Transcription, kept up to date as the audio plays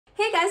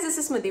Hey guys, this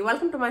is Smithy.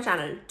 Welcome to my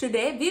channel.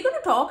 Today we're going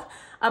to talk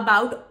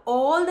about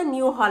all the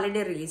new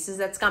holiday releases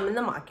that's come in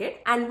the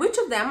market and which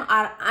of them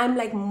I'm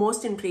like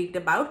most intrigued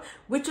about,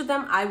 which of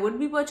them I would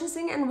be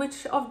purchasing and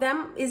which of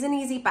them is an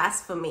easy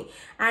pass for me,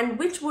 and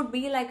which would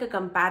be like a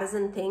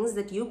comparison things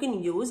that you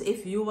can use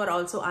if you were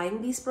also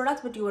eyeing these products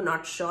but you were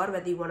not sure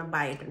whether you want to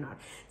buy it or not.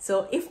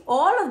 So if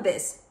all of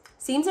this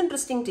seems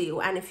interesting to you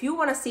and if you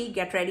want to see,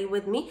 get ready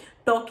with me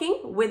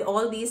talking with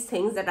all these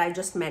things that I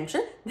just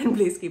mentioned, then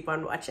please keep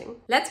on watching.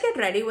 Let's get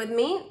ready with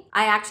me.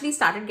 I actually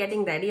started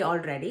getting ready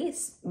already,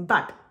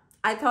 but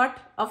I thought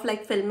of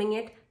like filming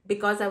it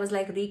because I was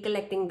like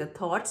recollecting the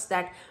thoughts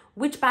that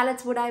which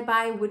palettes would I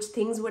buy, which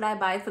things would I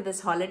buy for this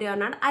holiday or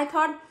not. I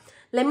thought,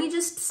 let me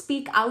just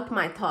speak out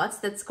my thoughts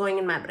that's going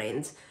in my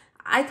brains.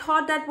 I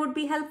thought that would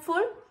be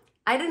helpful.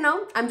 I don't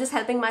know, I'm just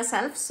helping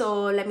myself,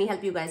 so let me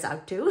help you guys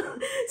out too.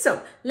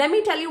 So let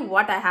me tell you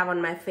what I have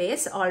on my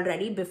face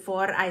already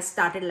before I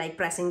started like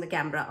pressing the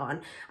camera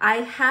on. I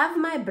have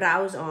my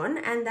brows on,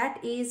 and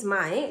that is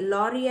my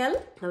L'Oreal,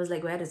 I was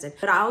like, where is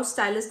it? Brow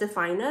Stylist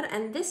Definer,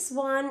 and this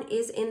one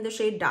is in the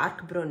shade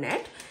Dark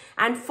Brunette.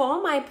 And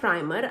for my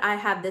primer, I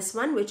have this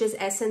one, which is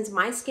Essence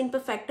My Skin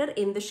Perfector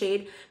in the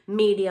shade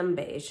Medium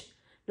Beige.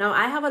 Now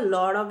I have a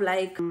lot of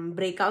like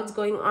breakouts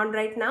going on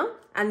right now,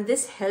 and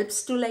this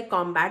helps to like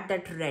combat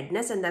that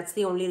redness, and that's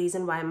the only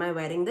reason why am I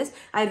wearing this.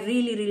 I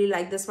really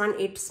like this one.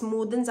 It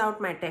smoothens out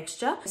my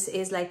texture. This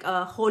is like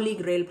a holy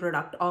grail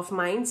product of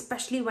mine,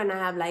 especially when I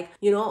have like,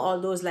 you know,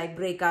 all those like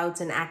breakouts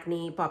and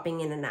acne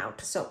popping in and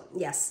out. So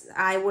yes,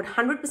 I would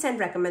 100%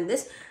 recommend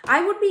this.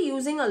 I would be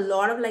using a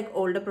lot of like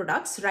older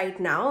products right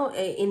now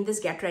in this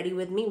get ready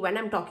with me when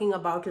I'm talking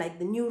about like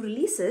the new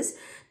releases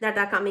that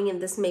are coming in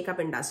this makeup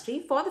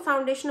industry. For the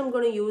foundation, I'm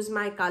going to use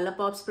my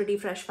ColourPop's Pretty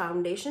Fresh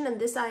foundation, and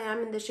this I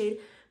am in the shade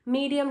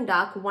Medium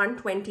Dark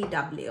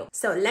 120W.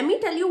 So let me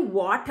tell you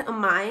what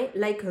am I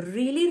like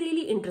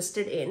really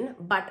interested in,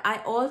 but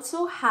I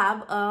also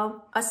have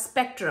a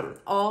spectrum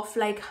of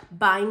like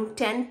buying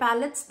 10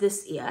 palettes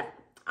this year.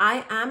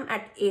 I am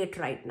at 8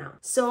 right now.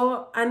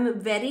 So I'm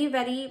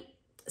very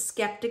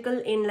skeptical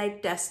in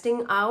like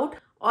testing out,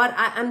 or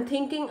I'm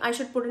thinking I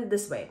should put it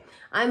this way.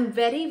 I'm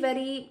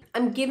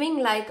giving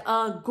like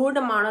a good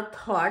amount of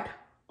thought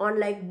on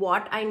like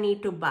what I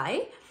need to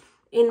buy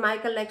in my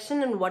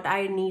collection and what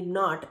I need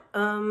not.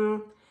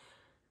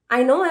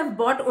 I know I've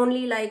bought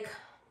only like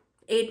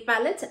 8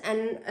 palettes,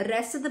 and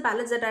rest of the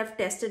palettes that I've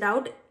tested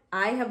out,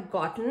 I have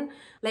gotten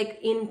like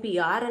in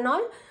PR and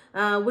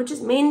all, which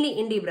is mainly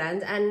indie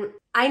brands. And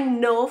I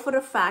know for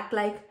a fact,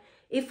 like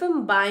if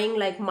I'm buying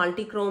like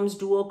multi-chromes,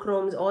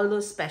 duochromes, all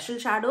those special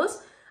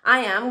shadows,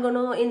 I am going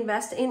to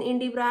invest in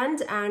indie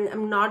brands, and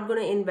I'm not going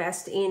to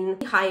invest in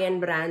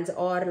high-end brands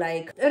or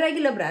like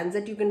regular brands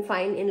that you can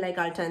find in like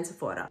Ulta and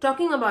Sephora.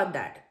 Talking about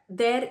that,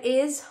 there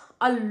is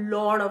a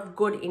lot of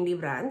good indie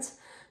brands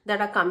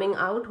that are coming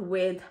out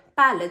with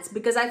palettes,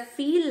 because I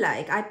feel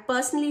like, I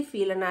personally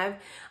feel, and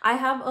I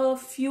have a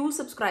few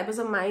subscribers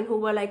of mine who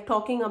were like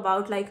talking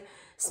about like,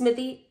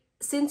 Smithy,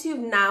 since you've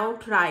now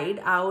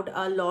tried out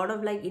a lot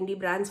of like indie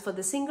brands for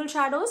the single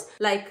shadows,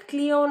 like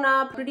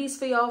Cleona, Pretties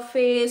for Your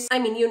Face, I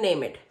mean, you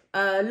name it,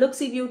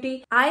 Luxy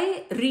Beauty,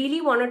 I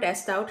really want to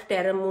test out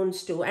Terra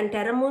Moons too. And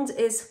Terra Moons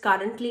is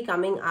currently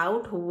coming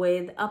out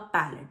with a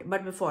palette.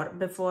 But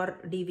before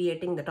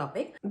deviating the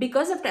topic,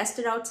 because I've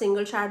tested out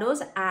single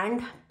shadows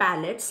and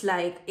palettes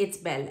like It's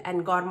Belle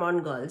and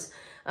Gourmand Girls,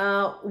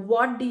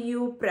 what do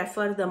you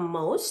prefer the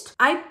most?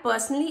 I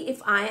personally,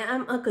 if I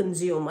am a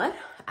consumer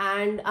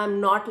and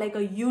I'm not like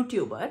a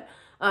YouTuber,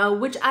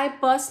 which I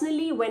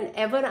personally,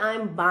 whenever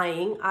I'm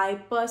buying, I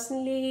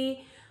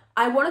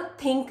want to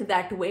think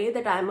that way,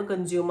 that I'm a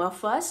consumer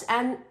first,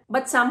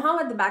 but somehow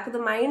at the back of the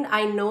mind,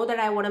 I know that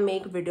I want to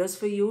make videos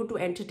for you to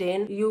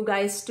entertain you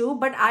guys too.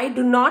 But I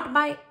do not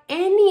buy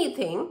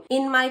anything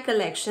in my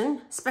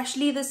collection,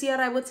 especially this year,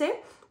 I would say,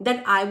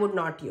 that I would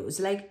not use.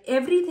 Like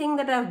everything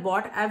that I've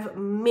bought, I've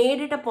made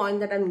it a point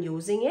that I'm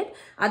using it.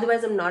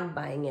 Otherwise, I'm not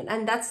buying it.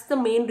 And that's the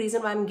main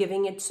reason why I'm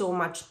giving it so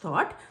much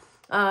thought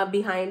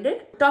behind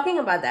it. Talking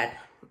about that,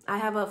 I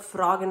have a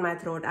frog in my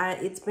throat.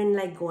 It's been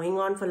like going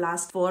on for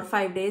last 4 or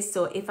 5 days.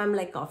 So if I'm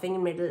like coughing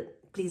in the middle,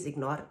 please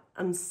ignore.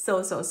 I'm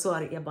so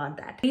sorry about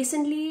that.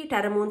 Recently,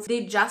 Terra Moons,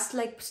 they just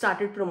like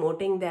started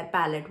promoting their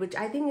palette, which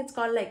I think it's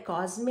called like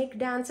Cosmic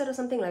Dancer or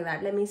something like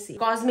that. Let me see.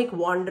 Cosmic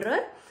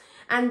Wanderer.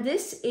 And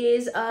this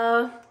is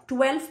a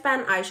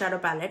 12-pan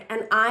eyeshadow palette.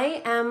 And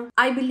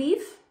I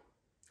believe,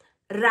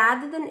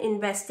 rather than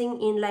investing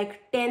in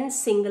like 10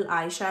 single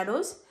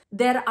eyeshadows,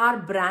 there are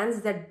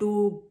brands that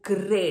do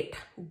great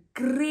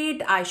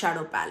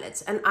eyeshadow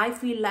palettes. And I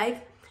feel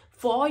like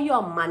for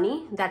your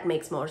money, that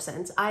makes more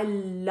sense. I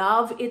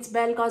love It's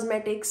Belle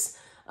Cosmetics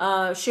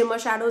shimmer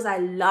shadows. I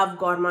love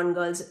Gourmand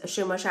Girls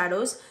shimmer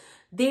shadows.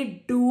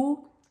 They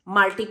do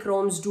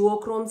multi-chromes,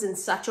 duochromes in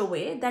such a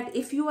way that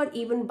if you are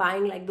even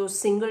buying like those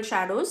single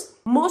shadows,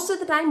 most of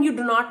the time you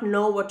do not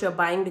know what you're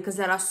buying, because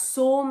there are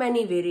so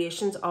many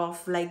variations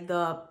of like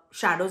the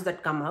shadows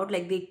that come out.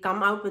 Like they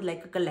come out with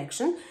like a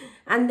collection,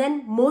 and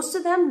then most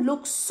of them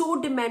look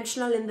so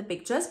dimensional in the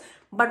pictures,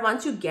 but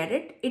once you get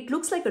it, it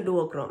looks like a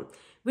duochrome,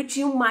 which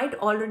you might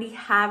already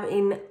have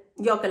in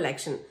your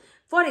collection.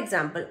 For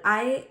example,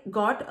 I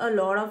got a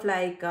lot of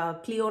like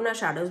Cliona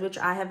shadows, which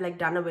I have like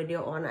done a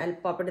video on. I'll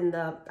pop it in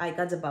the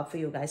iCards above for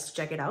you guys to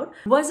check it out.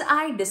 Was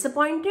I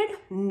disappointed?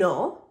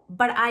 No,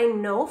 but I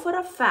know for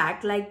a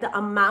fact like the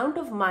amount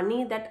of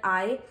money that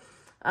I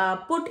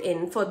put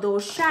in for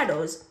those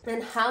shadows.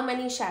 And how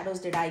many shadows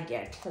did I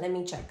get? Let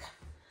me check.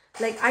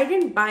 Like I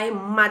didn't buy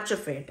much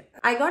of it.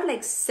 I got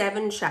like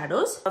 7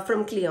 shadows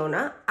from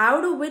Cliona,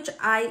 out of which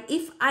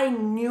if I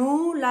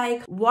knew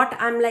like what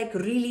I'm like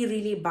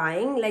really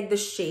buying, like the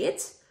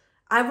shades,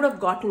 I would have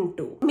gotten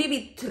 2,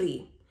 maybe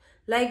 3.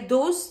 Like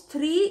those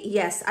 3,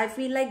 yes, I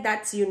feel like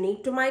that's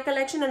unique to my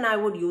collection and I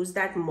would use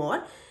that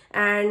more.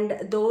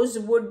 And those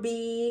would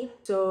be,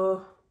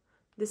 so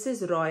this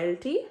is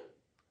Royalty,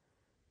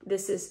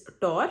 this is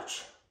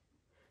Torch,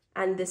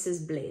 and this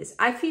is Blaze.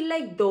 I feel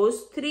like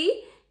those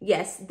 3,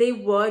 yes, they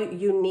were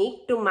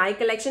unique to my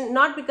collection.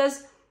 Not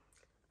because,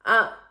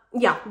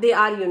 yeah, they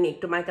are unique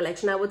to my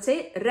collection, I would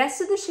say.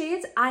 Rest of the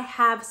shades I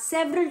have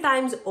several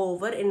times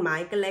over in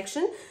my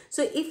collection.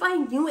 So if I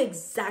knew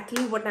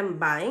exactly what I'm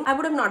buying, I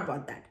would have not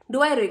bought that.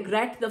 Do I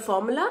regret the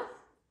formula?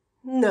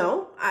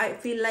 No, I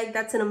feel like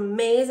that's an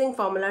amazing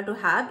formula to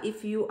have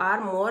if you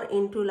are more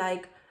into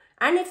like,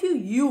 and if you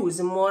use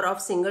more of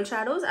single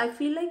shadows, I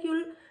feel like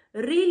you'll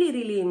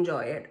really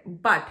enjoy it.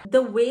 But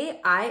the way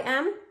I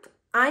am,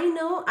 I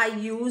know I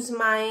use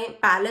my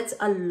palettes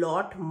a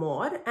lot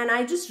more and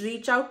I just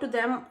reach out to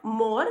them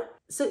more.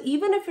 So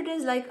even if it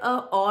is like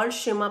a all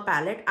shimmer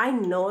palette, I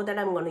know that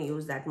I'm going to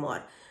use that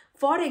more.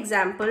 For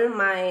example,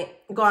 my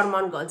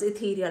Gourmand Girls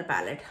Ethereal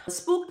palette,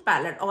 Spooked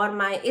palette, or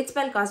my It's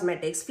Well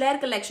Cosmetics Flare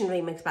Collection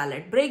Remix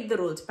palette, Break the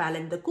Rules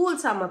palette, the Cool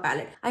Summer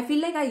palette. I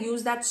feel like I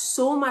use that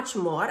so much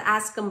more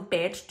as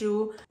compared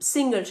to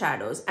single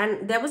shadows.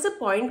 And there was a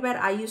point where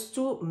I used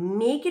to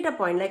make it a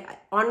point, like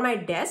on my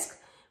desk,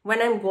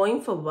 when I'm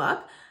going for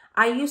work,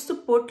 I used to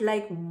put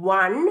like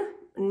one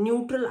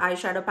neutral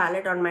eyeshadow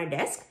palette on my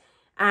desk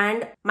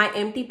and my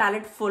empty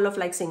palette full of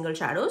like single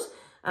shadows,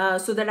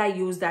 so that I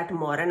use that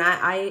more. And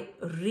I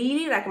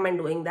really recommend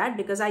doing that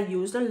because I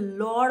used a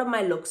lot of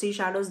my Luxie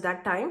shadows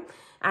that time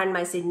and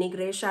my Sydney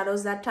Grace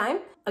shadows that time.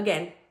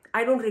 Again,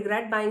 I don't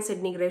regret buying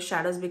Sydney Grace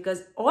shadows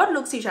because, or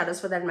Luxie shadows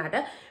for that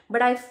matter,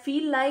 but I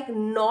feel like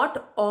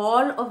not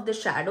all of the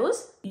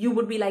shadows you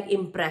would be like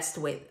impressed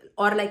with,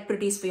 or like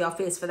Pretties for Your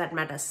Face for that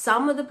matter.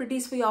 Some of the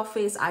Pretties for Your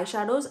Face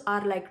eyeshadows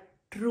are like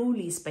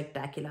truly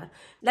spectacular.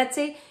 Let's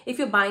say if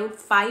you're buying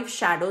 5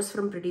 shadows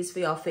from Pretties for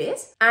Your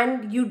Face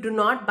and you do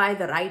not buy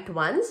the right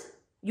ones,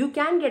 you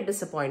can get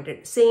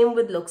disappointed. Same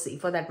with Luxie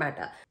for that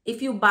matter.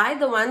 If you buy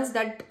the ones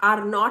that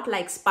are not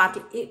like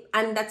sparkly,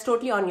 and that's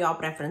totally on your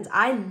preference.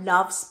 I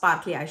love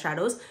sparkly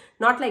eyeshadows,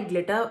 not like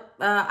glitter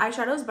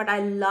eyeshadows, but I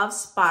love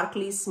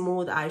sparkly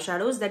smooth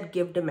eyeshadows that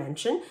give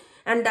dimension.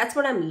 And that's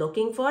what I'm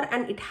looking for.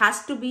 And it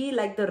has to be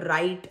like the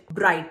right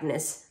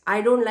brightness.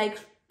 I don't like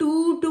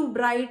too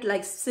bright,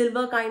 like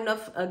silver kind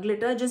of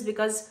glitter, just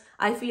because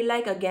I feel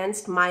like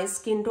against my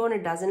skin tone,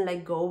 it doesn't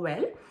like go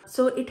well.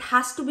 So it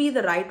has to be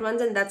the right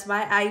ones. And that's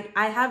why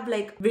I have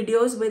like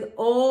videos with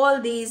all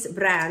these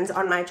brands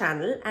on my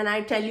channel. And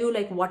I tell you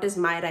like what is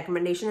my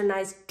recommendation. And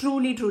I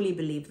truly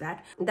believe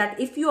that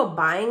if you are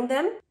buying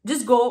them,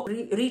 just go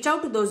reach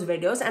out to those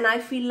videos. And I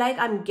feel like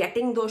I'm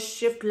getting those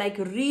shift like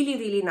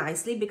really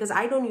nicely because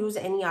I don't use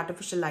any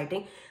artificial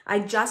lighting. I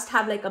just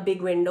have like a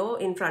big window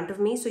in front of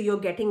me. So you're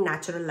getting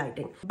natural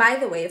lighting. By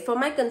the way, for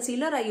my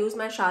concealer, I use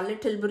my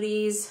Charlotte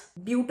Tilbury's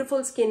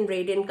Beautiful Skin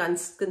Radiant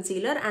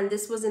Concealer. And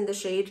this was in the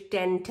shade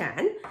 10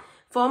 Tan.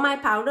 For my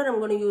powder, I'm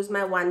going to use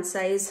my One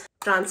Size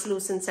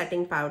translucent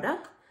setting powder.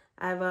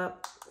 I have a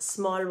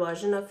small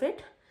version of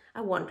it.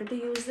 I wanted to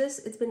use this.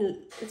 It's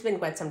been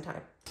quite some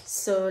time.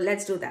 So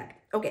let's do that.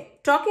 Okay,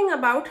 talking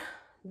about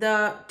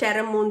the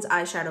Terra Moon's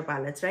eyeshadow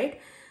palettes, right?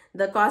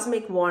 The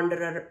Cosmic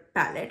Wanderer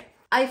palette.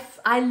 I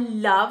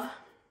love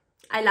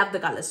the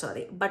color,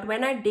 sorry. But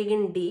when I dig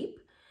in deep,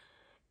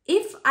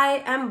 if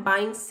I am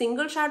buying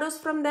single shadows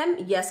from them,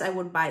 yes, I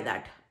would buy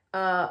that.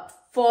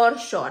 For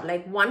sure,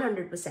 like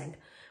 100%.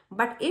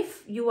 But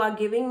if you are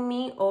giving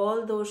me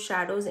all those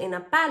shadows in a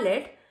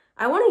palette,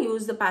 I want to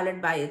use the palette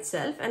by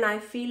itself. And I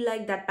feel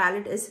like that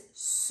palette is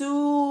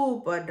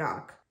super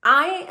dark.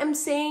 I am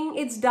saying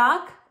it's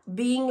dark,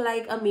 being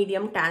like a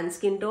medium tan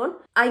skin tone.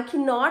 I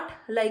cannot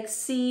like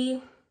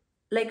see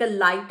like a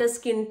lighter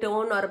skin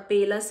tone or a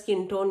paler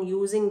skin tone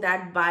using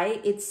that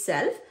by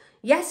itself.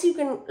 Yes, you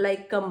can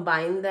like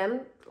combine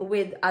them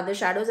with other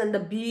shadows, and the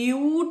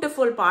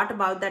beautiful part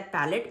about that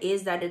palette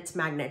is that it's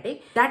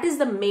magnetic. That is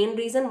the main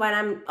reason why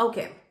I'm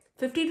okay.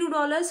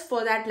 $52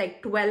 for that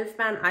like 12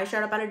 pan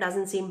eyeshadow palette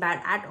doesn't seem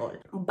bad at all.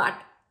 But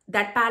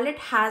that palette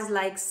has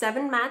like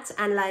 7 mattes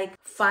and like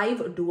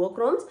 5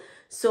 duochromes.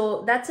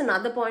 So that's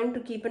another point to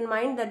keep in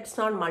mind, that it's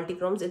not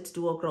multichromes, it's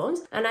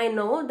duochromes. And I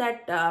know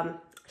that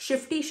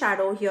Shifty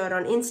Shadow here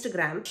on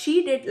Instagram,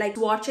 she did like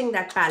watching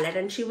that palette,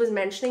 and she was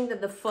mentioning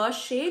that the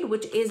first shade,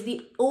 which is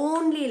the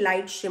only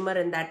light shimmer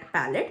in that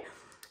palette,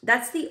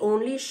 That's the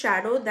only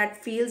shadow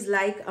that feels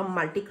like a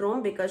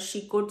multichrome, because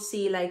she could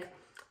see like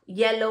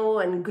yellow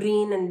and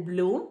green and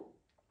blue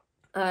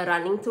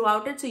running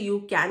throughout it. So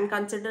you can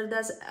consider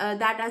this,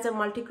 that as a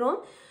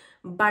multichrome.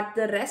 But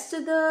the rest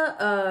of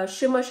the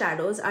shimmer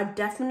shadows are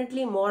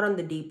definitely more on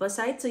the deeper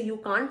side. So you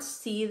can't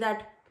see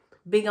that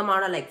big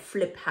amount of like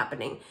flip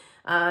happening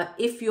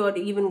if you're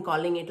even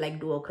calling it like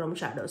duochrome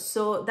shadows.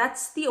 So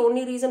that's the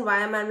only reason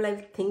why I'm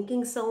like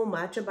thinking so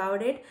much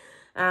about it.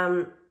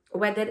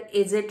 Whether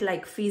is it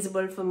like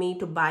feasible for me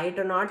to buy it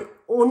or not,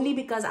 only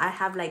because I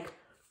have like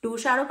 2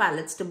 shadow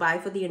palettes to buy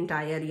for the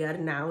entire year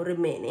now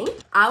remaining.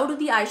 Out of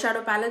the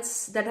eyeshadow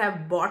palettes that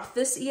I've bought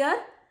this year,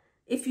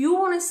 if you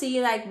want to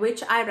see like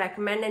which I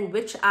recommend and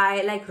which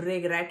I like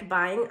regret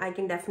buying, I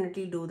can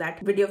definitely do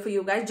that video for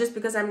you guys, just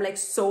because I'm like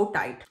so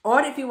tight.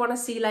 Or if you want to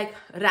see like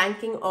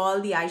ranking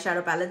all the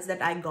eyeshadow palettes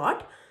that I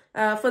got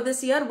for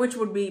this year, which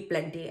would be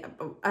plenty,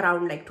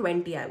 around like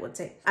 20 I would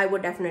say, I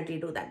would definitely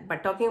do that.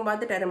 But talking about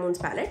the Terra Moons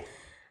palette,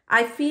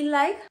 I feel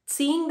like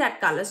seeing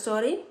that color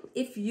story,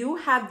 if you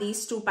have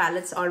these 2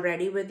 palettes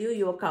already with you,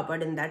 you are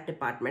covered in that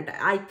department,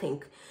 I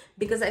think.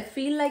 Because I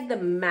feel like the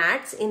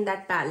mattes in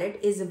that palette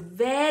is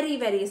very,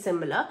 very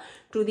similar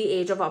to the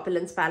Age of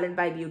Opulence palette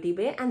by Beauty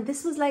Bay. And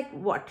this was like,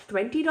 what,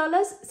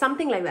 $20?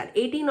 Something like that,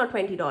 $18 or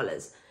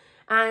 $20.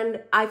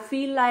 And I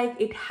feel like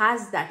it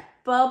has that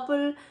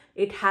purple,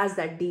 it has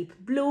that deep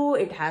blue,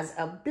 it has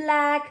a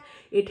black,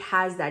 it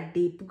has that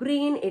deep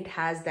green, it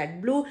has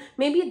that blue.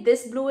 Maybe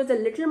this blue is a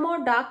little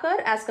more darker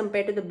as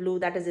compared to the blue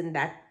that is in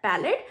that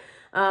palette.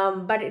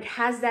 But it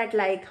has that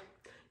like,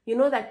 you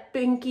know, that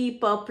pinky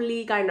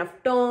purpley kind of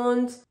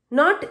tones.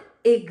 Not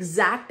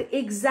exact,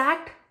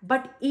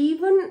 but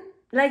even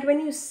like when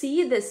you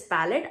see this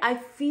palette, I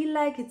feel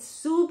like it's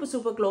super,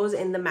 super close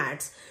in the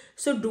mattes.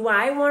 So do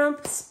I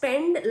want to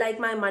spend like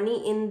my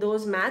money in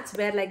those mattes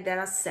where like there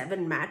are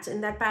 7 mattes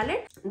in that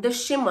palette? The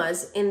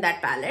shimmers in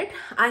that palette,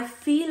 I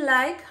feel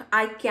like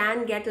I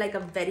can get like a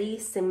very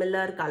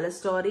similar color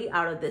story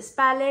out of this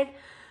palette.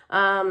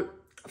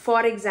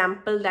 For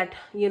example, that,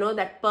 you know,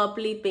 that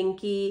purpley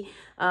pinky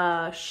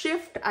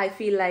shift, I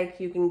feel like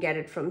you can get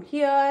it from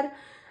here.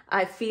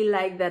 I feel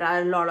like there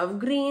are a lot of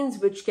greens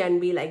which can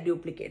be like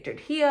duplicated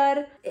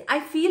here. I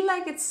feel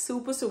like it's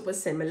super, super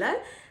similar.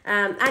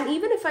 And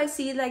even if I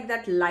see like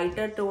that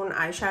lighter tone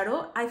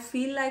eyeshadow, I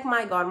feel like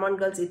my Gourmand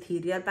Girls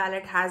Ethereal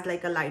palette has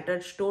like a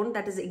lighter tone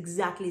that is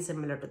exactly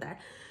similar to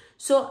that.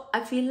 So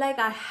I feel like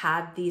I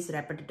have these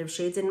repetitive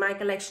shades in my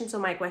collection. So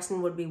my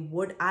question would be,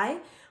 would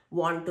I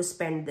want to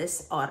spend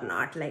this or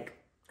not? Like,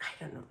 I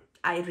don't know.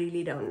 I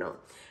really don't know.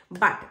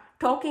 But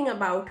talking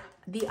about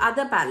the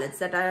other palettes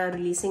that are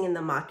releasing in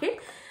the market,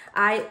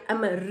 I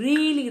am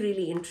really,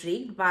 really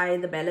intrigued by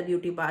the Bella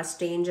Beauty Bar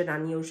Strange and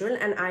Unusual.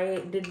 And I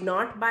did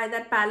not buy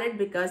that palette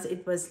because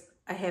it was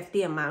a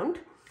hefty amount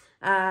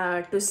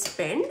to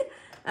spend.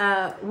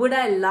 Would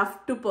I love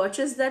to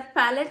purchase that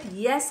palette?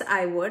 Yes,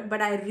 I would,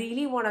 but I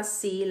really want to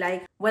see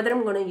like whether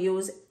I'm going to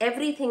use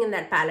everything in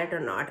that palette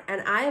or not.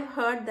 And I've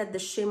heard that the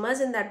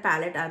shimmers in that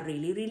palette are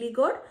really, really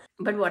good.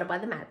 But what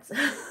about the mattes?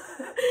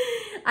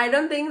 I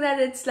don't think that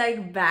it's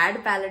like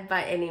bad palette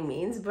by any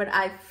means, but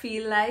I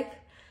feel like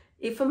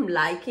if I'm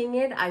liking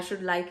it, I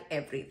should like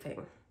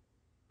everything.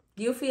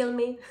 Do you feel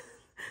me?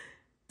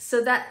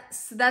 So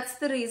that's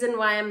the reason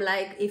why I'm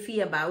like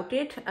iffy about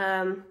it.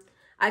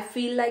 I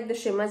feel like the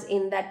shimmers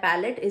in that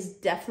palette is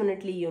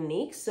definitely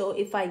unique. So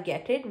if I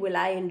get it, will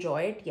I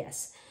enjoy it?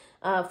 Yes,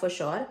 for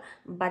sure.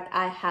 But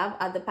I have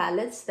other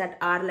palettes that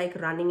are like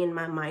running in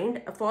my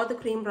mind. For the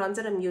cream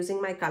bronzer, I'm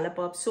using my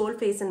ColourPop Soul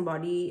Face and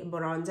Body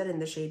bronzer in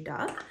the shade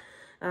Dark.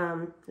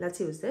 Let's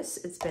use this.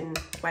 It's been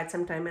quite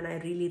some time and I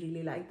really,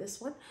 really like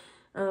this one.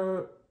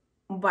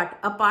 But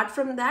apart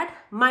from that,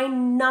 my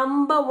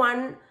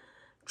 #1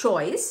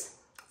 choice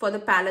for the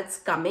palettes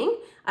coming,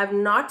 I've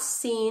not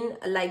seen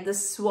like the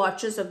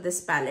swatches of this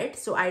palette,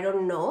 so I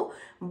don't know,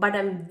 but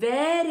I'm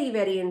very,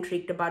 very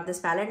intrigued about this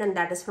palette, and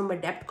that is from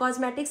Adept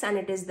Cosmetics, and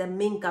it is the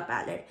Minka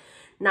palette.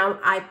 Now,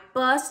 I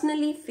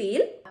personally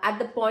feel at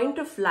the point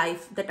of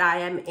life that I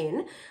am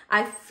in,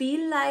 I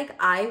feel like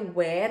I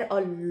wear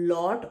a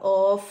lot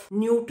of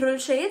neutral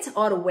shades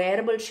or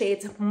wearable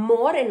shades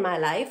more in my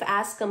life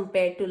as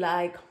compared to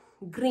like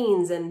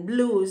greens and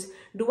blues.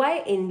 Do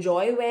I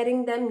enjoy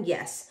wearing them?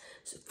 Yes.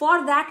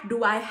 For that,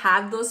 do I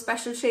have those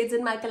special shades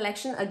in my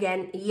collection?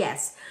 Again,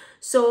 yes.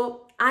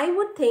 So I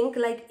would think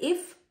like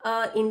if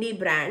an indie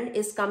brand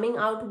is coming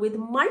out with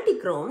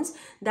multi-chromes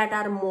that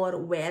are more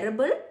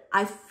wearable,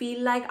 I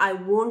feel like I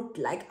won't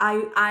like,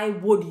 I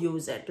would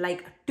use it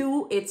like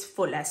to its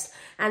fullest.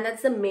 And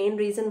that's the main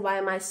reason why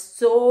am I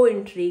so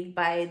intrigued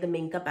by the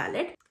Minka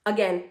palette.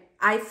 Again,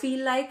 I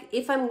feel like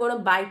if I'm going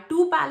to buy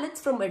 2 palettes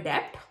from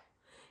Adept,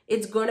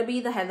 it's going to be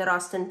the Heather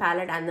Austin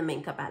palette and the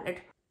Minka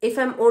palette. If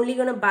I'm only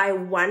going to buy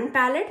 1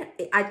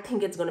 palette, I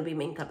think it's going to be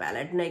Minka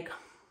palette. Like,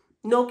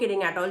 no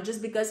kidding at all.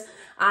 Just because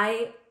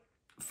I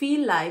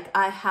feel like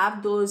I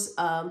have those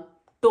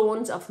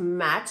tones of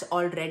mattes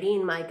already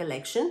in my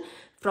collection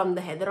from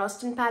the Heather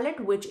Austin palette,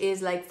 which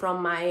is like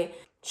from my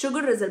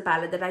Sugar Drizzle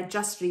palette that I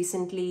just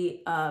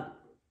recently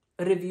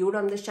reviewed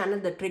on this channel,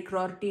 the Trick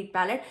Raw Teeth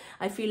palette.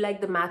 I feel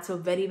like the mattes are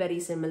very, very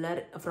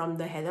similar from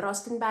the Heather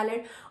Austin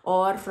palette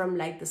or from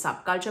like the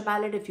Subculture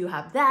palette if you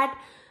have that.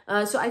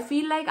 So I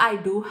feel like I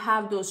do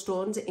have those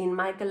tones in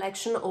my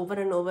collection over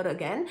and over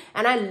again,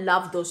 and I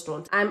love those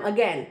tones. I'm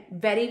again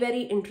very,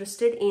 very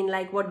interested in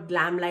like what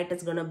Glamlite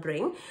is gonna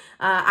bring.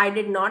 I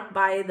did not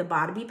buy the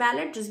Barbie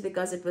palette just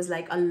because it was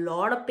like a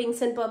lot of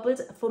pinks and purples.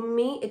 For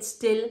me, it's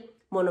still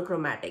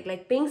monochromatic.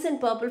 Like pinks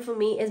and purple for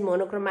me is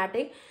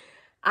monochromatic.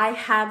 I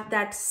have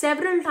that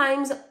several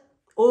times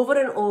over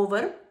and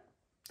over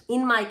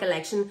in my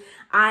collection.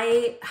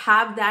 I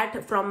have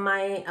that from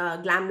my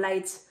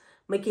Glamlite's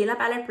Michaela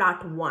palette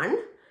part 1.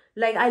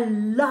 Like I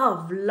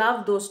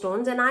love those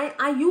tones, and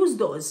I use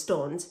those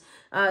tones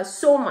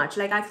so much.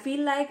 Like I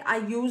feel like I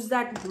use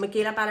that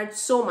Michaela palette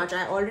so much.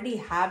 I already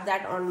have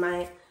that on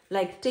my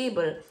like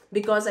table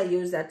because I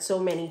use that so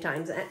many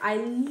times, and I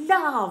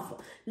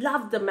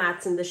love the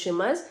mattes and the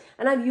shimmers,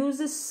 and I've used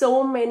this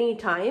so many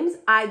times.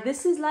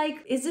 This is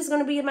like, is this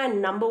going to be my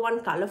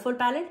 #1 colorful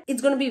palette?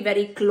 It's going to be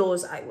very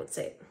close, I would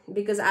say,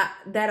 because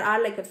there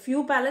are like a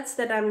few palettes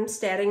that I'm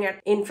staring at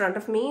in front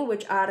of me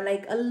which are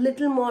like a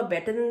little more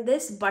better than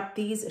this, but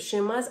these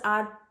shimmers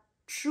are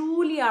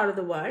truly out of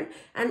the world,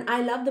 and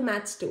I love the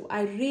mattes too.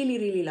 I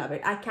really love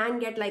it. I can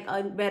get like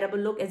a wearable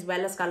look as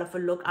well as colorful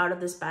look out of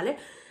this palette.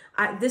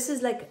 This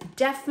is like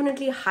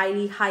definitely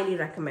highly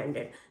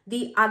recommended.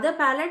 The other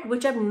palette,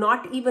 which I've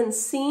not even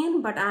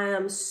seen, but I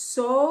am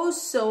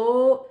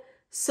so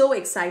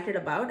excited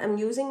about, I'm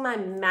using my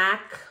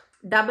MAC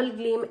Double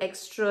Gleam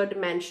Extra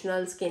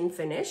Dimensional Skin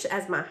Finish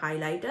as my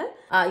highlighter.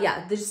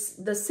 Yeah, this is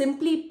the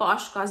Simply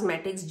Posh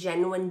Cosmetics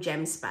Genuine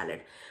Gems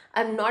palette.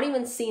 I've not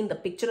even seen the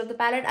picture of the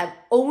palette. I've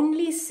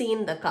only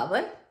seen the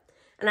cover,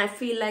 and I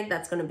feel like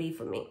that's gonna be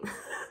for me.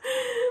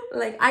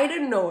 Like, I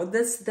don't know,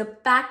 the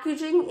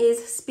packaging is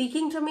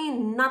speaking to me.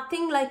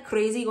 Nothing like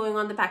crazy going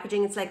on the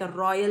packaging. It's like a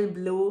royal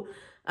blue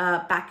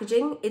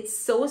packaging. It's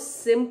so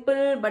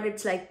simple, but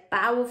it's like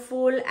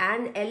powerful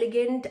and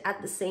elegant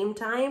at the same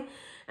time.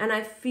 And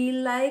I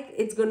feel like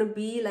it's going to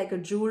be like a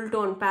jewel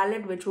tone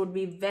palette, which would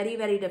be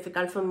very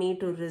difficult for me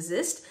to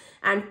resist.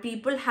 And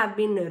people have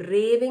been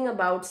raving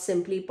about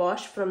Simply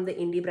Posh from the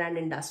indie brand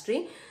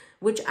industry,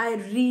 which I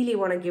really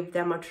want to give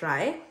them a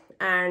try.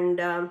 And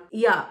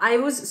yeah, I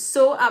was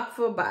so up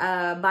for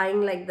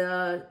buying like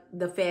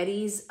the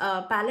Fairies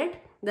palette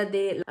that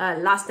they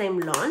last time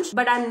launched,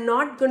 but I'm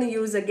not going to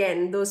use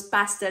again those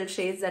pastel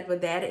shades that were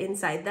there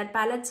inside that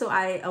palette, so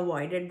I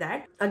avoided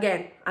that.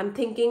 Again, I'm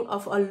thinking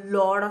of a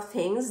lot of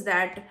things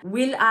that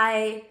will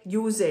I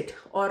use it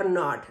or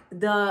not.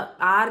 The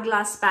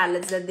Hourglass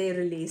palettes that they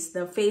released,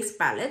 the face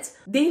palettes,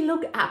 they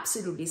look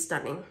absolutely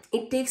stunning.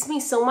 It takes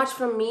me so much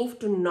from me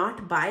to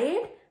not buy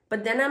it,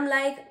 but then I'm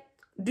like,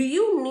 do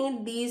you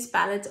need these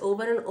palettes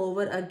over and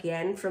over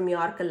again from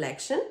your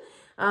collection?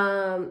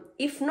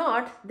 If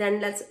not,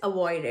 then let's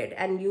avoid it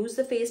and use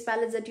the face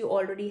palettes that you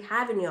already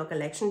have in your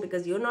collection,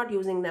 because you're not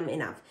using them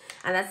enough.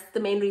 And that's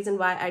the main reason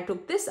why I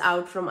took this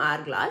out from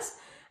Hourglass.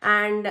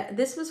 And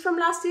this was from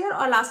last year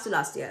or last to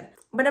last year.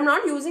 But I'm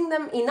not using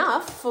them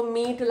enough for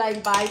me to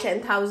like buy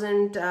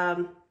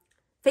 10,000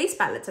 face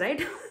palettes,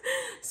 right?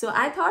 So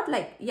I thought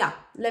like, yeah,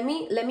 let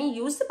me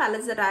use the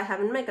palettes that I have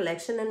in my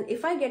collection, and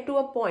if I get to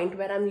a point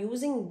where I'm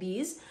using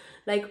these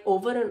like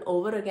over and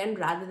over again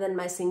rather than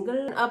my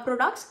single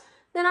products,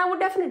 then I would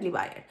definitely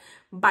buy it.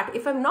 But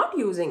if I'm not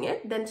using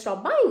it, then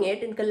stop buying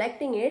it and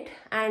collecting it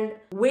and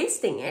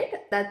wasting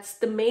it. That's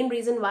the main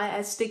reason why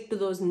I stick to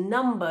those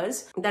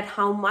numbers, that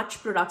how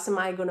much products am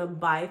I gonna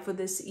buy for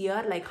this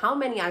year? Like how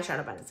many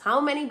eyeshadow palettes,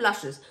 how many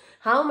blushes,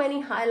 how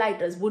many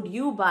highlighters would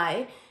you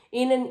buy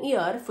in an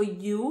year for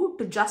you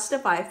to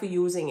justify for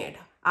using it?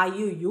 Are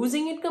you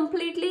using it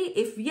completely?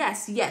 If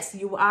yes,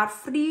 you are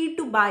free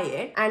to buy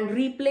it and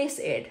replace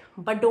it,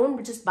 but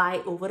don't just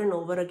buy over and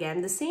over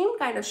again the same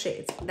kind of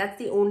shades. That's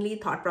the only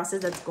thought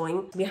process that's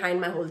going behind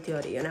my whole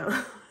theory, you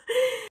know.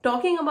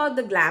 Talking about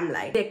the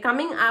Glamlite, they're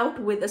coming out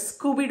with a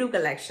Scooby Doo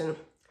collection.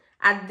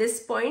 At this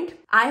point,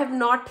 I have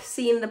not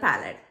seen the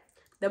palette.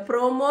 The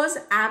promos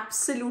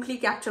absolutely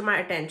capture my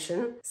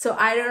attention. So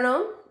I don't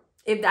know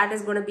if that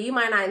is going to be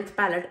my 9th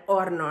palette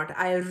or not.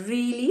 I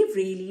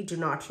really do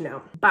not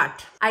know.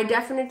 But I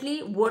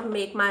definitely would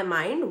make my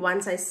mind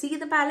once I see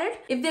the palette.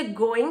 If they're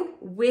going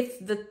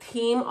with the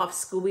theme of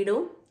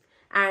Scooby-Doo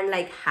and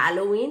like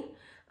Halloween,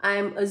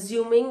 I'm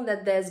assuming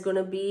that there's going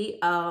to be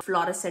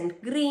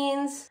fluorescent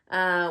greens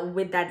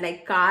with that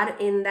like car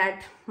in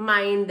that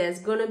mind. There's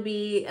going to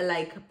be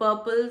like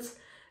purples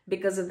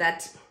because of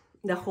that,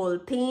 the whole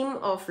theme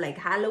of like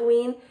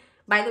Halloween.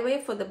 By the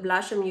way, for the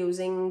blush, I'm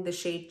using the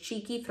shade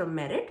Cheeky from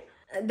Merit.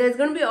 There's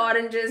going to be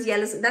oranges,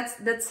 yellows.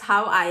 That's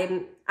how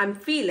I'm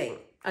feeling.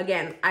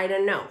 Again, I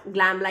don't know.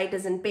 Glamlite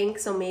is in pink,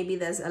 so maybe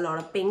there's a lot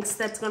of pinks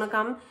that's going to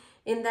come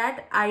in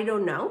that. I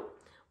don't know.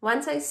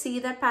 Once I see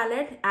that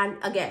palette, and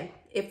again,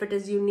 if it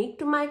is unique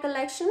to my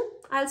collection,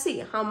 I'll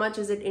see how much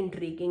is it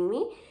intriguing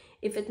me.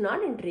 If it's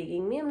not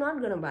intriguing me, I'm not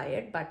going to buy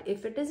it. But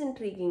if it is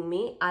intriguing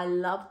me, I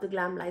love the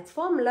Glamlite's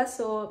formula,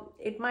 so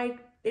it might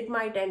it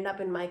might end up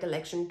in my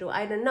collection too.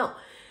 I don't know.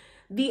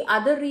 The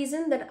other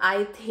reason that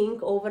I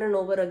think over and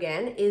over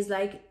again is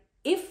like,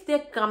 if they're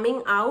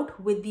coming out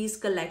with these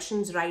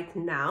collections right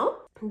now,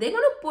 they're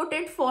gonna put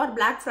it for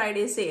Black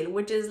Friday sale,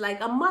 which is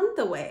like a month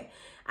away.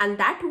 And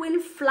that will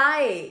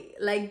fly.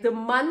 Like, the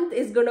month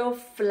is gonna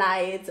fly.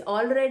 It's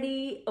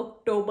already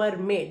October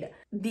mid.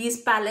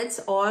 These palettes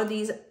or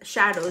these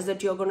shadows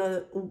that you're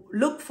gonna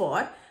look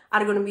for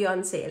are gonna be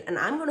on sale. And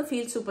I'm gonna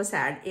feel super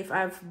sad if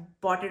I've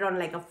bought it on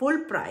like a full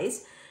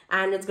price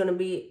and it's gonna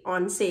be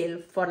on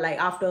sale for like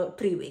after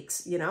 3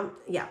 weeks, you know?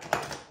 Yeah,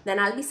 then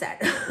I'll be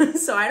sad.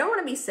 So I don't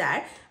wanna be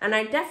sad. And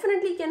I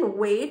definitely can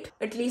wait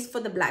at least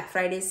for the Black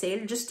Friday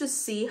sale just to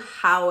see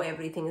how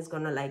everything is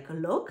gonna like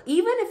look.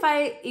 Even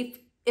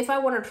if I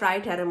want to try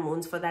Terra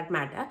Moons for that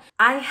matter,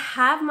 I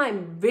have my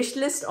wish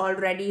list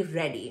already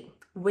ready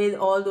with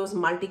all those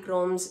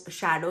multi-chromes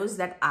shadows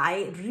that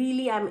I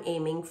really am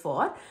aiming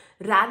for,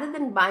 rather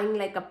than buying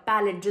like a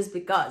palette just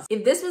because.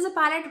 If this was a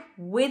palette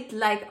with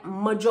like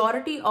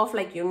majority of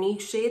like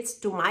unique shades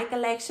to my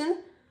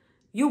collection,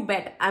 you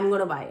bet I'm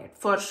gonna buy it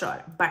for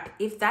sure. But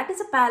if that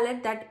is a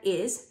palette that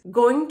is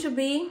going to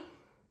be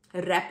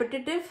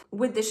repetitive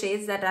with the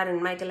shades that are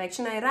in my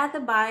collection, I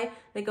rather buy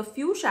like a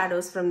few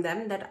shadows from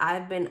them that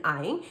I've been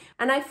eyeing.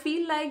 And I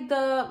feel like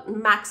the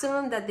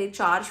maximum that they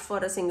charge for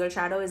a single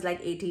shadow is like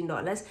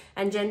 $18,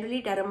 and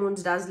generally Terra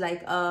Moons does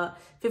like a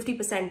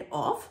 50%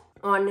 off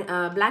on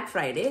Black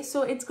Friday,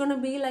 so it's gonna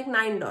be like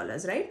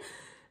 $9, right?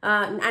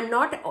 And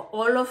not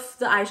all of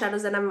the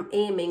eyeshadows that I'm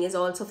aiming is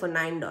also for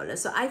 $9.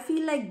 So I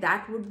feel like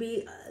that would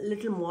be a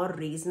little more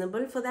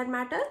reasonable for that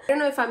matter. I don't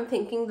know if I'm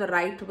thinking the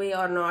right way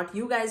or not.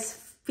 You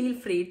guys feel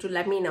free to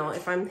let me know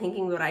if I'm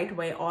thinking the right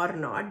way or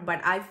not. But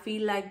I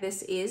feel like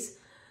this is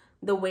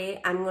the way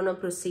I'm gonna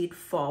proceed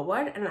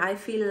forward. And I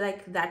feel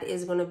like that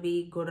is gonna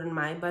be good on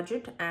my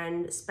budget,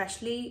 and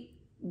especially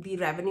the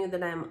revenue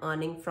that I'm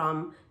earning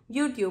from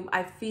YouTube.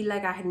 I feel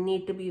like I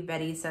need to be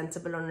very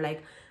sensible on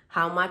like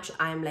how much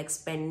I'm like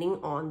spending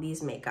on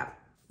these makeup.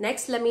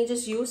 Next, let me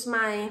just use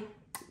my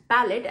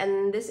palette,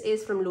 and this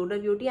is from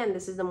Luda Beauty, and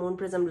this is the Moon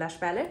Prism blush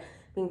palette.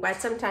 Been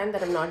quite some time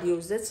that I've not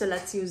used it, so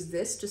let's use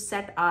this to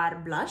set our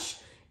blush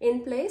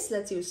in place.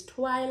 Let's use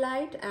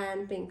Twilight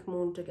and Pink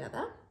Moon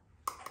together.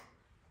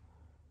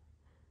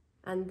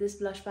 And this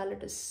blush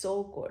palette is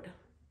so good.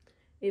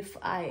 If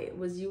I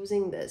was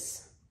using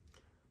this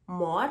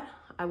more,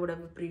 I would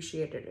have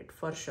appreciated it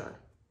for sure.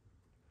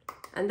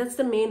 And that's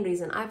the main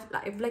reason I've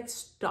like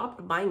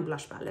stopped buying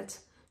blush palettes,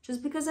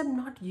 just because I'm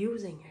not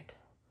using it.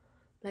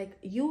 Like,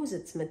 use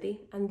it, Smithy.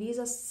 And these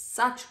are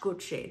such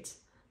good shades.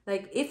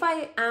 Like, if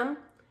I am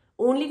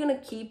only gonna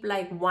keep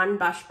like one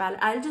blush palette,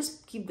 I'll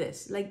just keep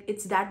this. Like,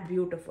 it's that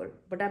beautiful.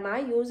 But am I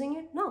using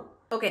it? No.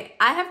 Okay,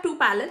 I have two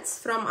palettes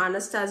from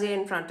Anastasia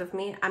in front of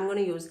me. I'm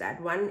gonna use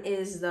that. One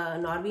is the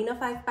Norvina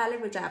 5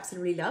 palette, which I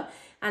absolutely love.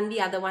 And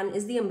the other one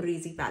is the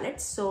Amrezy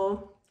palette.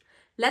 So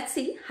let's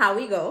see how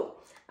we go.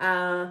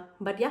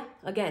 But yeah,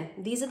 again,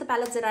 these are the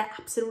palettes that I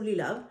absolutely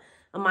love.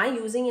 Am I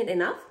using it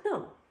enough?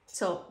 No.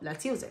 So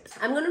let's use it.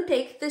 I'm going to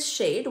take this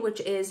shade, which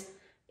is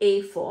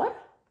A4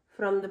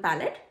 from the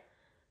palette.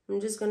 I'm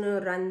just going to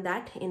run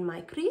that in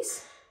my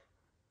crease.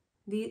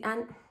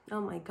 And oh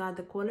my God,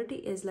 the quality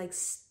is like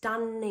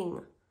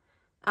stunning.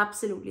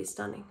 Absolutely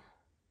stunning.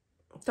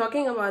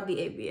 Talking about the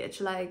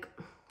ABH, like,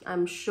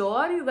 I'm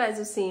sure you guys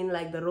have seen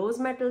like the Rose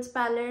Metals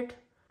palette.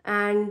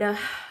 And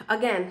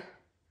again,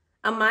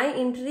 am I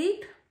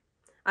intrigued?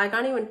 I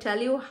can't even tell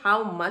you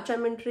how much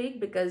I'm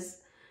intrigued, because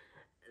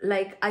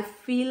like, I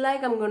feel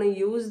like I'm gonna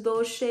use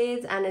those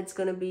shades and it's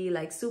gonna be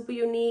like super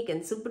unique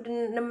and super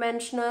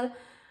dimensional.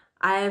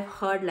 I've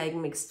heard like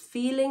mixed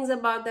feelings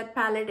about that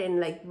palette and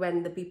like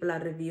when the people are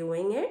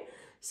reviewing it.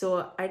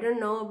 So I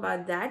don't know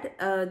about that.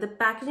 The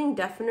packaging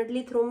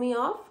definitely threw me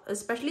off,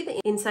 especially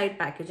the inside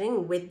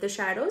packaging with the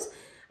shadows.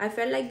 I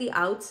felt like the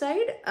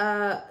outside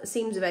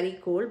seems very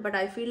cool, but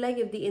I feel like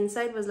if the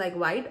inside was like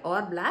white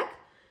or black,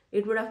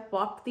 it would have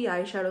popped the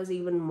eyeshadows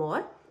even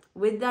more.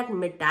 With that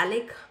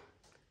metallic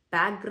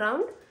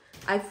background,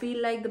 I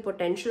feel like the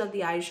potential of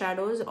the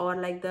eyeshadows or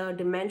like the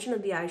dimension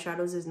of the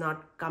eyeshadows is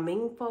not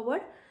coming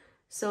forward.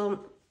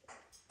 So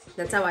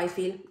that's how I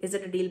feel. Is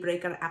it a deal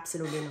breaker?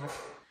 Absolutely not.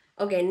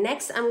 Okay,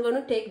 next I'm going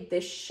to take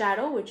this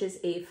shadow, which is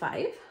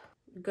A5.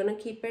 I'm going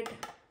to keep it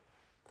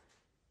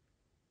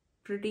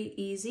pretty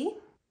easy.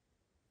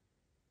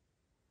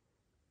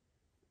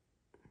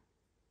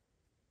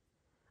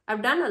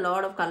 I've done a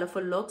lot of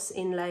colorful looks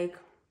in like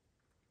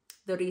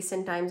the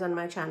recent times on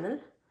my channel.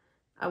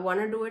 I want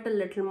to do it a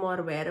little more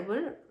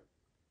wearable.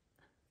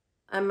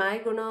 Am I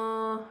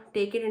gonna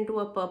take it into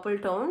a purple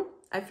tone?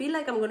 I feel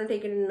like I'm gonna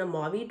take it in a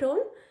mauve tone,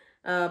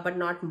 but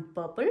not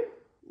purple.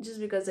 Just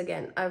because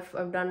again,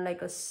 I've done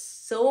like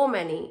so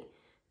many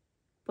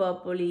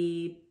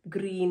purpley,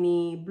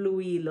 greeny,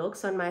 bluey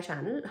looks on my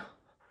channel.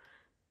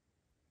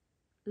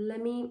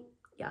 Let me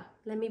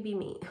be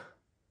me.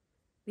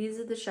 These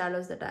are the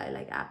shadows that I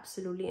like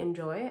absolutely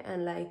enjoy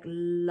and like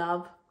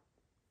love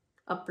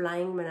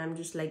applying when I'm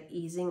just like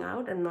easing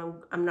out and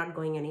I'm not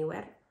going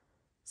anywhere.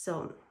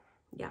 So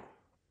yeah.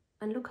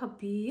 And look how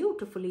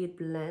beautifully it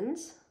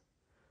blends.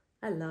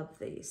 I love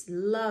these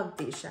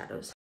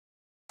shadows.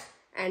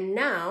 And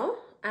now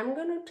I'm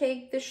going to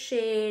take the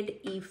shade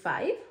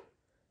E5.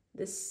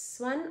 This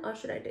one, or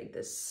should I take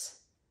this?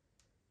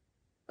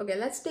 Okay,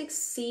 let's take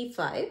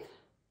C5.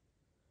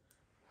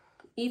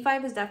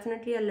 E5 is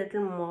definitely a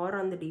little more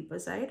on the deeper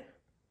side.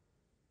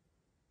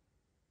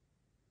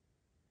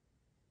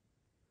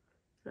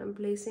 I'm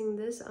placing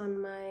this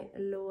on my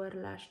lower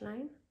lash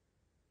line.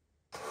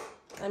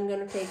 I'm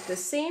going to take the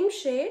same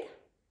shade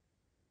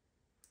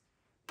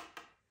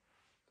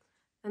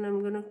and I'm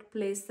going to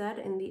place that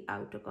in the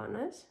outer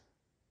corners.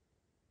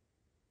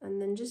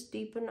 And then just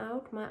deepen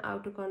out my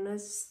outer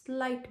corners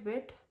slight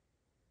bit,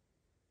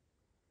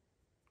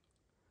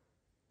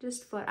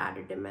 just for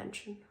added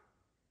dimension.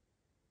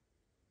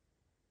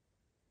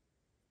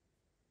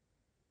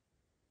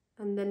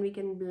 And then we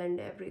can blend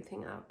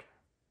everything out.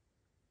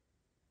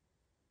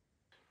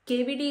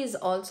 KVD is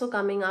also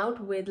coming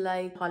out with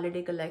like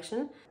holiday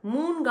collection,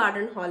 Moon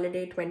Garden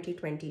Holiday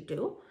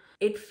 2022.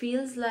 It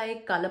feels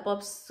like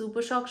Colourpop's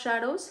Super Shock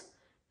shadows,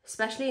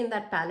 especially in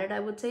that palette, I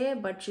would say,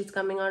 but she's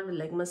coming out with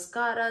like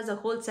mascaras, a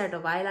whole set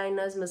of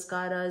eyeliners,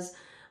 mascaras,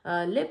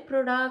 lip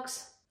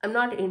products. I'm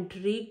not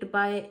intrigued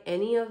by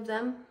any of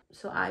them,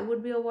 so I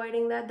would be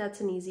avoiding that.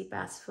 That's an easy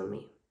pass for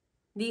me.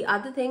 The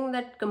other thing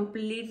that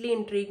completely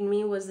intrigued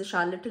me was the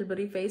Charlotte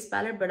Tilbury face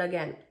palette, but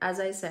again, as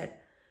I said,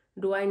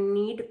 do I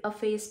need a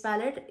face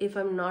palette if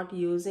I'm not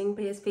using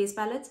face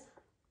palettes?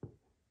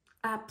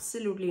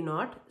 Absolutely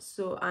not.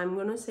 So I'm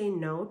gonna say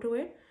no to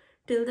it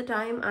till the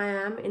time I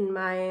am in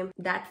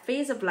that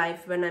phase of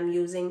life when I'm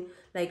using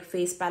like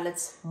face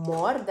palettes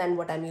more than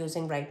what I'm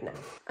using right now.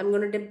 I'm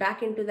gonna dip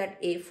back into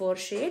that A4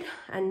 shade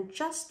and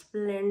just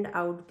blend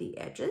out the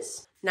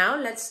edges. Now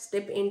let's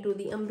dip into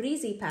the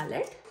Ambrisi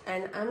palette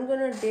and I'm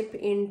gonna dip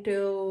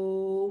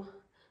into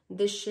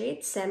this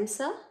shade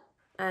Semsa,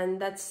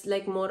 and that's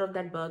like more of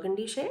that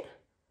burgundy shade,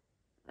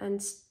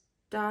 and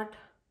start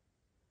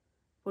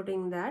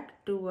putting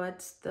that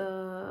towards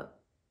the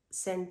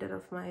center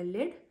of my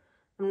lid.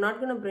 I'm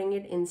not going to bring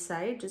it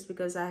inside just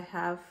because I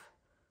have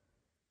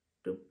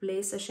to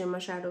place a shimmer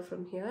shadow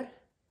from here,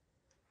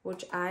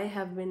 which I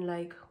have been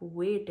like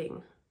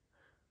waiting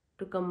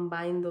to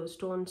combine those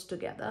tones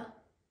together.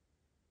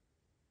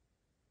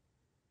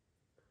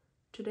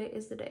 Today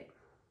is the day.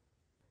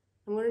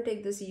 I'm going to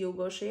take this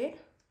Yugo shade.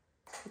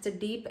 It's a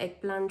deep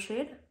eggplant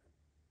shade,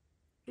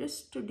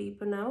 just to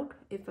deepen out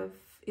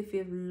if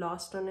you've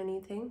lost on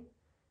anything.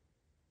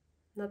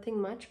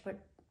 Nothing much, but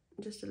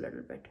just a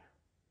little bit.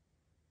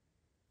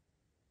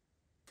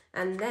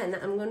 And then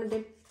I'm going to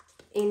dip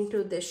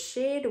into this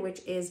shade,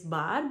 which is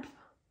Barb.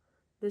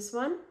 This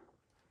one.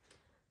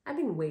 I've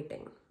been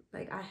waiting.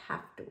 Like I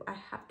have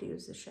to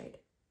use this shade.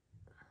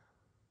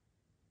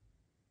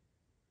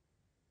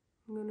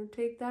 I'm going to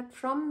take that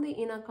from the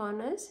inner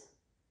corners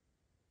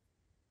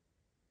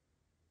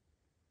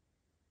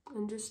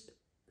and just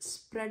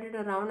spread it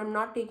around. I'm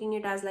not taking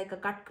it as like a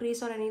cut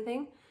crease or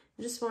anything.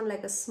 I just want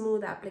like a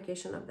smooth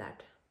application of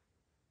that.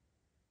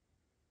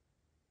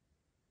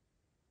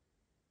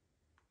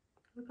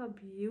 Look how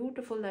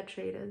beautiful that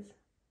shade is.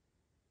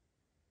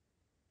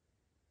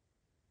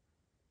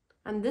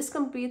 And this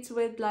competes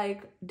with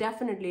like,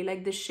 definitely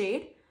like the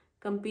shade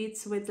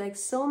competes with like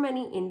so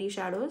many indie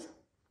shadows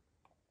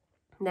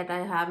that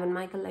I have in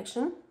my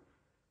collection.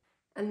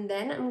 And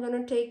then I'm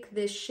going to take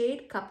this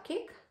shade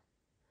Cupcake,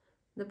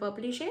 the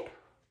purpley shade.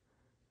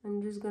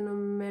 I'm just going to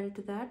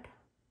melt that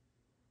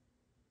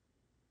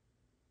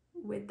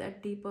with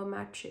that deeper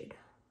matte shade.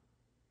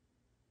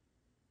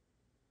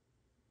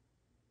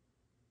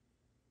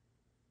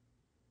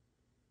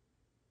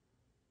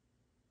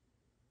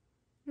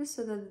 Just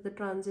so that the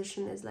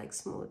transition is like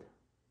smooth.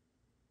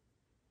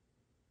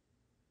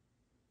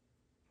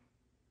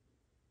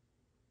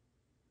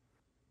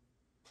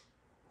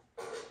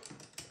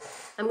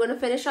 I'm going to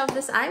finish off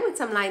this eye with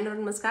some liner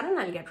and mascara and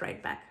I'll get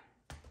right back.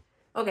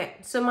 Okay,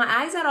 so my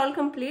eyes are all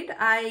complete.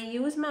 I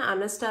use my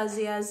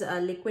Anastasia's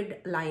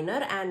liquid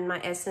liner and my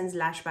Essence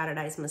Lash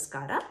Paradise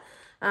mascara.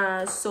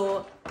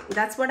 So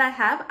that's what I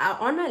have.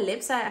 On my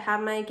lips, I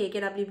have my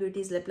KKW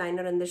Beauty's lip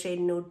liner in the shade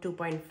Nude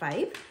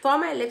 2.5. For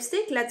my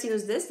lipstick, let's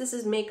use this. This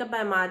is Makeup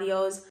by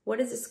Mario's, what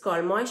is this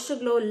called? Moisture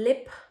Glow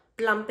Lip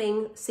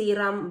Plumping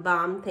Serum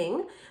Balm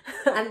thing.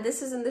 And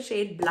this is in the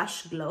shade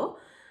Blush Glow.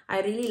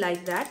 I really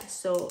like that.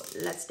 So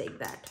let's take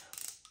that.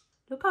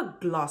 Look how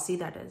glossy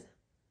that is.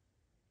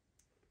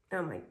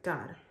 Oh my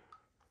God.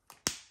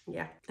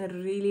 Yeah, I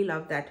really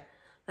love that.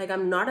 Like,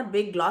 I'm not a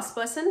big gloss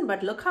person,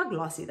 but look how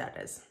glossy that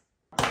is.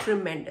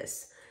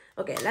 Tremendous.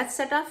 Okay, let's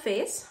set our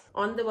face.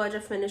 On the verge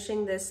of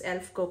finishing this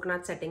e.l.f.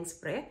 Coconut Setting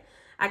Spray.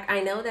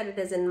 I know that it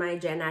is in my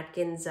Jen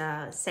Atkins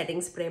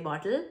setting spray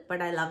bottle,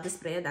 but I love the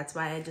spray. That's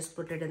why I just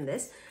put it in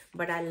this.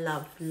 But I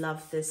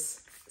love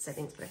this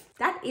setting spray.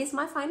 That is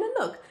my final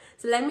look.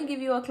 So let me give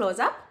you a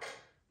close-up.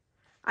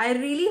 I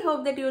really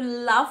hope that you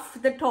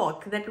loved the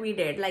talk that we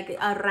did, like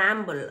a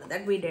ramble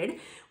that we did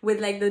with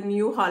like the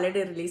new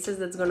holiday releases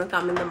that's going to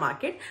come in the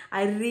market.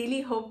 I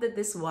really hope that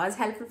this was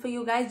helpful for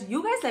you guys.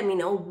 You guys let me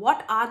know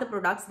what are the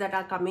products that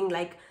are coming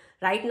like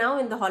right now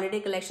in the holiday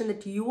collection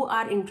that you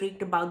are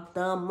intrigued about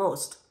the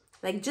most.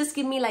 Like just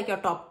give me like your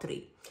top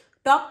three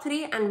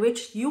and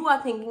which you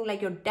are thinking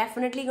like you're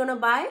definitely going to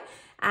buy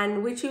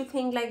and which you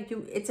think like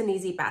it's an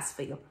easy pass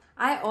for you.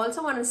 I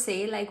also want to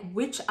say like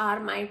which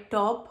are my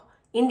top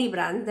indie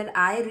brands that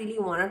I really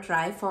want to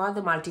try for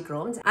the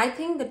multi-chromes. I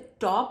think the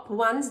top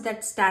ones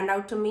that stand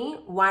out to me,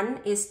 one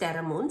is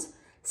Terra Moons,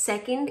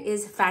 second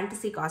is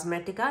Fantasy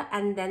Cosmetica,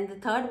 and then the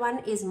third one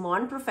is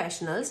Mon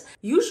Professionals.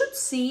 You should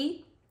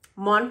see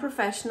Mon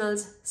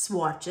Professionals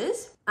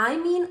swatches. I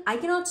mean, I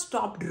cannot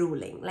stop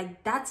drooling.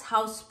 Like that's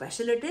how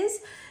special it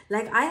is.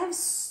 Like I have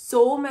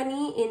so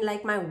many in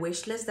like my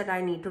wish list that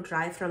I need to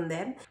try from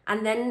them.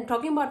 And then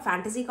talking about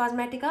Fantasy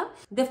Cosmetica,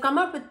 they've come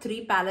out with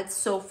 3 palettes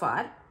so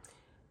far.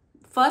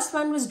 First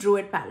one was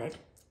Druid palette.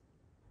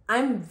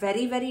 I'm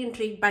very, very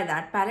intrigued by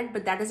that palette,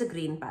 but that is a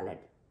green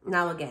palette.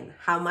 Now again,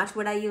 how much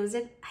would I use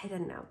it? I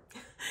don't know.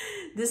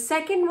 The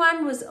second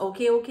one was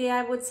okay,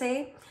 I would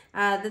say.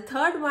 The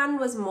third one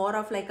was more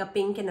of like a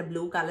pink and a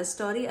blue color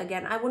story.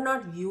 Again, I would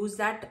not use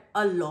that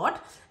a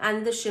lot.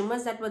 And the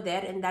shimmers that were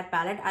there in that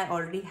palette, I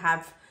already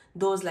have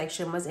those like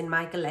shimmers in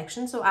my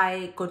collection, so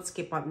I could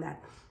skip on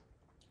that.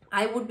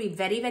 I would be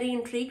very, very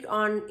intrigued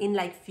on in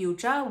like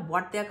future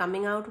what they're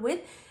coming out with,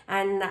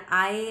 and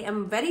I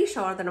am very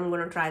sure that I'm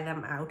going to try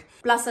them out.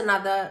 Plus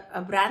another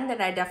brand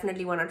that I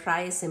definitely want to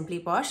try is Simply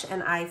Posh,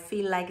 and I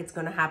feel like it's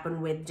going to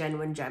happen with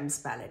Genuine Gems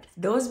palette.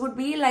 Those would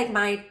be like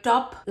my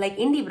top like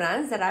indie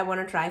brands that I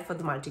want to try for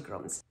the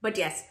multi-chromes. But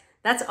yes,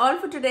 that's all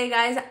for today,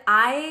 guys.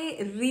 I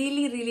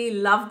really, really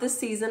love this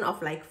season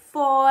of like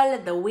fall,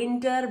 the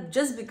winter,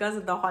 just because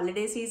of the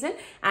holiday season,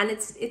 and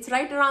it's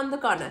right around the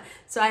corner.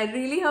 So I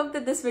really hope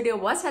that this video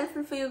was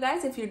helpful for you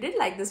guys. If you did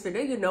like this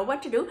video, you know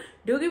what to do.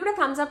 Do give it a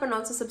thumbs up and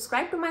also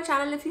subscribe to my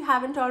channel if you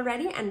haven't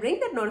already, and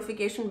ring that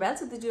notification bell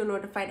so that you're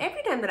notified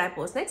every time that I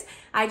post next.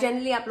 I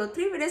generally upload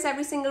 3 videos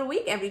every single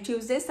week, every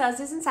Tuesdays,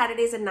 Thursdays, and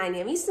Saturdays at 9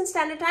 AM Eastern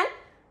Standard Time.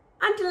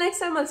 Until next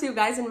time, I'll see you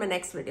guys in my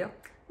next video.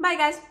 Bye,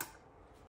 guys.